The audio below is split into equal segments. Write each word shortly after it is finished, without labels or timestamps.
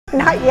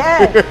Not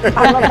yet.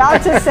 I'm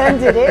about to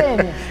send it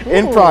in.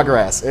 In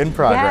progress, in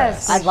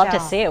progress. Yes, I'd love to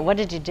see it. What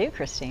did you do,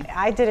 Christine?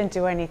 I didn't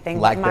do anything.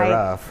 Lack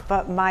thereof.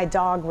 But my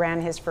dog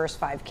ran his first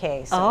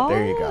 5K. So. Oh,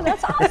 there you go.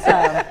 That's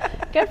awesome.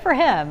 Good for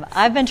him.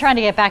 I've been trying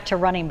to get back to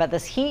running, but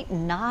this heat,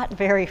 not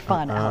very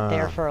fun out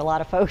there for a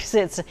lot of folks.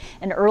 It's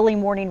an early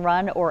morning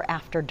run or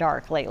after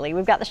dark lately.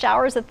 We've got the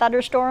showers and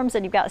thunderstorms,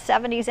 and you've got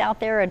 70s out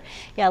there. And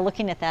yeah,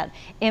 looking at that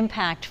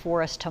impact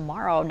for us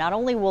tomorrow, not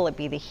only will it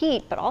be the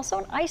heat, but also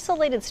an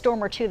isolated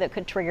storm or two that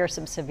could trigger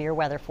some severe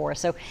weather for us.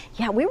 So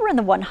yeah, we were in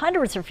the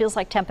 100s. It feels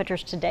like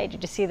temperatures today.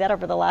 Did you see that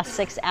over the last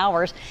 6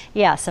 hours?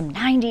 Yeah, some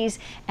 90s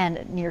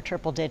and near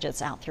triple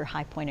digits out through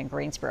High Point and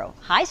Greensboro.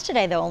 Highs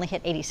today, though, only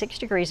hit 86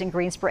 degrees in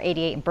Greensboro,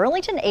 88 in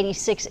Burlington,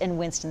 86 in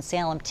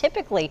Winston-Salem,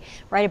 typically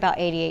right about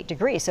 88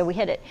 degrees. So we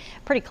hit it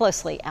pretty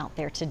closely out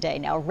there today.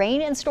 Now,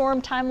 rain and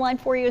storm timeline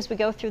for you as we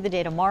go through the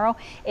day tomorrow.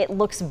 It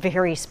looks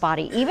very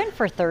spotty, even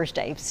for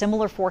Thursday.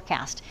 Similar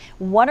forecast.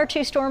 1 or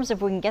 2 storms,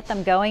 if we can get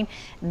them going,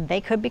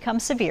 they could become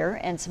severe,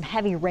 and some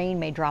heavy rain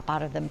may drop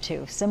out of them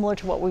too, similar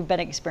to what we've been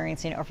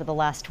experiencing over the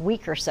last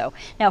week or so.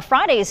 Now,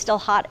 Friday is still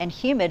hot and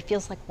humid.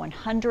 Feels like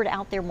 100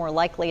 out there more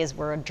likely as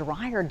we're a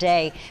drier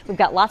day. We've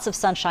got lots of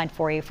sunshine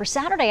for you. For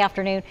Saturday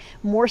afternoon,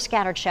 more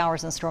scattered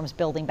showers and storms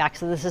building back.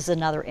 So this is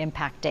another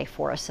impact day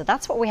for us. So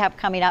that's what we have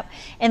coming up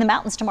in the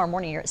mountains tomorrow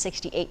morning. You're at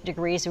 68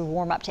 degrees. We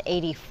warm up to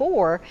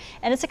 84,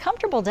 and it's a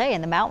comfortable day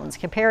in the mountains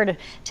compared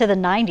to the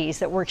 90s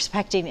that we're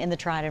expecting in the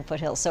Trident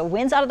foothills. So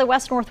winds out of the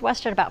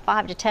west-northwest at about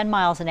 5 to 10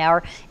 miles an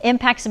hour.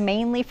 Impacts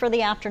mainly for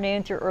the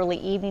afternoon through early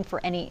evening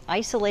for any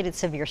isolated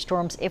severe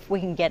storms if we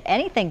can get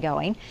anything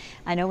going.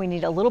 I know we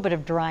need a little bit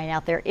of drying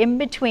out there in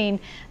between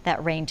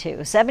that rain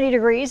too. 70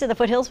 degrees at the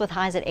foothills with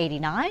highs at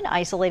 89.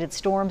 Isolated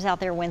storms out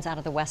there, winds out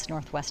of the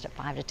west-northwest at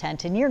 5 to 10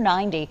 to near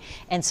 90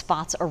 in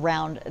spots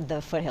around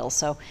the foothills.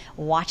 So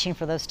watching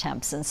for those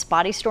temps and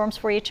spotty storms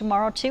for you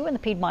tomorrow too in the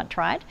Piedmont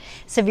Triad.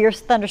 Severe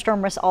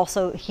thunderstorm risk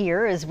also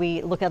here as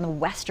we look on the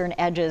western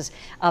edges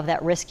of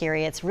that risk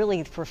area. It's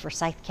really for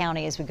Forsyth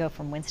County as we go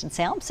from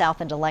Winston-Salem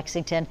south into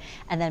Lexington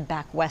and then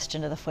back west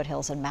into the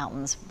foothills and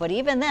mountains. But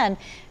even then,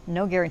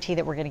 no guarantee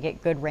that we're going to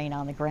get good rain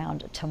on the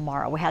ground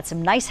tomorrow. We had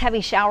some nice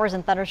heavy showers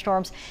and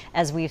thunderstorms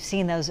as we've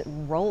seen those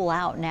roll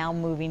out now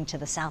moving to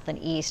the south and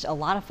east. A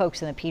lot of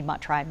folks in the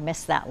Piedmont Triad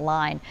missed that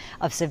line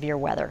of severe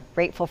weather.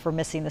 Grateful for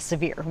missing the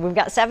severe. We've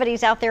got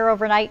 70s out there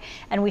overnight,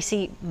 and we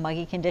see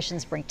muggy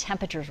conditions bring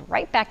temperatures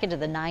right back into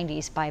the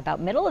 90s by about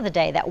middle of the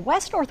day. That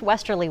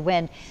west-northwesterly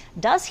wind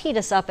does heat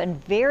us up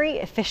and very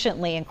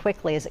efficiently and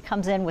quickly as it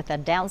comes in with a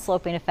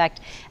downsloping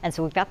effect. And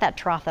so we've got that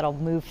trough that'll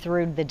move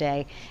through the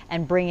day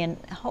and bring in,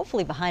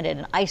 hopefully behind it,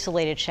 an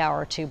isolated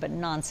shower or two, but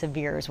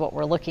non-severe is what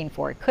we're looking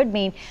for. It could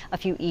mean a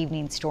few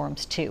evening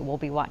storms too. We'll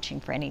be watching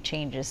for any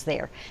changes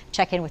there.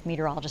 Check in with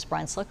meteorologist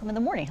Brian Slocum in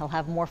the morning. He'll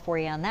have more for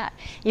you on that.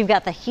 You've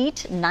got the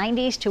heat,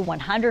 90s to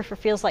 100 for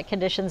feels like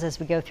conditions as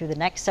we go through the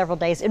next several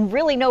days, and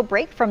really no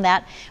break from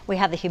that. We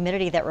have the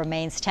humidity that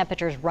remains,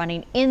 temperatures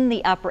running in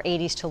the upper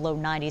 80s to low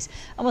 90s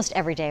almost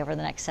every day over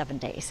the next 7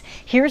 days.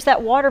 Here's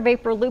that water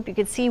vapor loop. You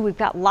can see we've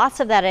got lots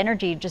of that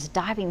energy just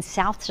diving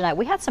south tonight.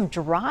 We had some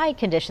dry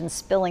conditions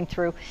spilling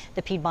through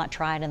the Piedmont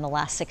Triad in the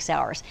last 6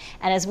 hours.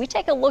 And as we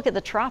take a look at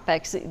the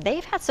tropics,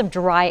 they've had some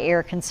dry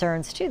air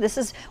concerns too. This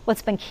is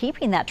what's been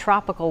keeping that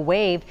tropical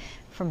wave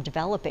from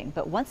developing.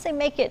 But once they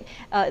make it,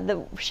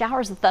 the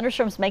showers and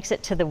thunderstorms makes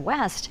it to the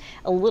west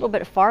a little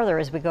bit farther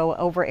as we go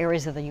over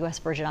areas of the U.S.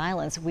 Virgin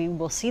Islands, we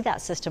will see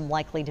that system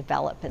likely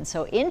develop. And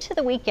so into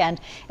the weekend,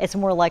 it's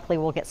more likely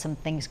we'll get some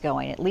things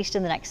going. At least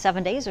in the next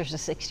 7 days, there's a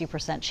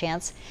 60%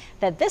 chance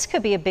that this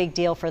could be a big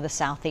deal for the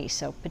southeast.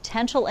 So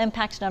potential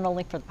impacts not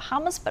only for the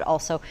Bahamas, but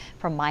also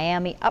from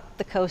Miami up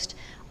the coast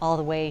all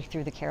the way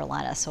through the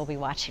Carolinas. So we'll be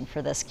watching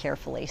for this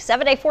carefully.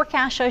 7-day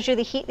forecast shows you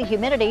the heat, the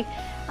humidity.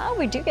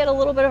 We do get a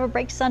little bit of a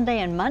break Sunday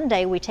and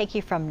Monday. We take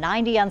you from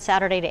 90 on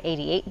Saturday to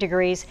 88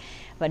 degrees.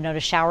 But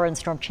notice shower and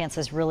storm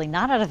chances really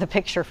not out of the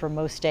picture for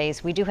most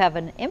days. We do have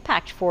an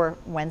impact for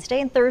Wednesday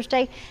and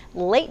Thursday.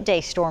 Late day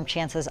storm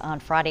chances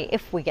on Friday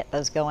if we get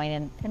those going.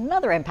 And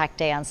another impact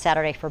day on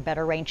Saturday for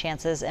better rain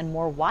chances and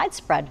more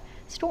widespread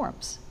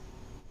storms.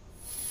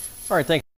 All right, thanks.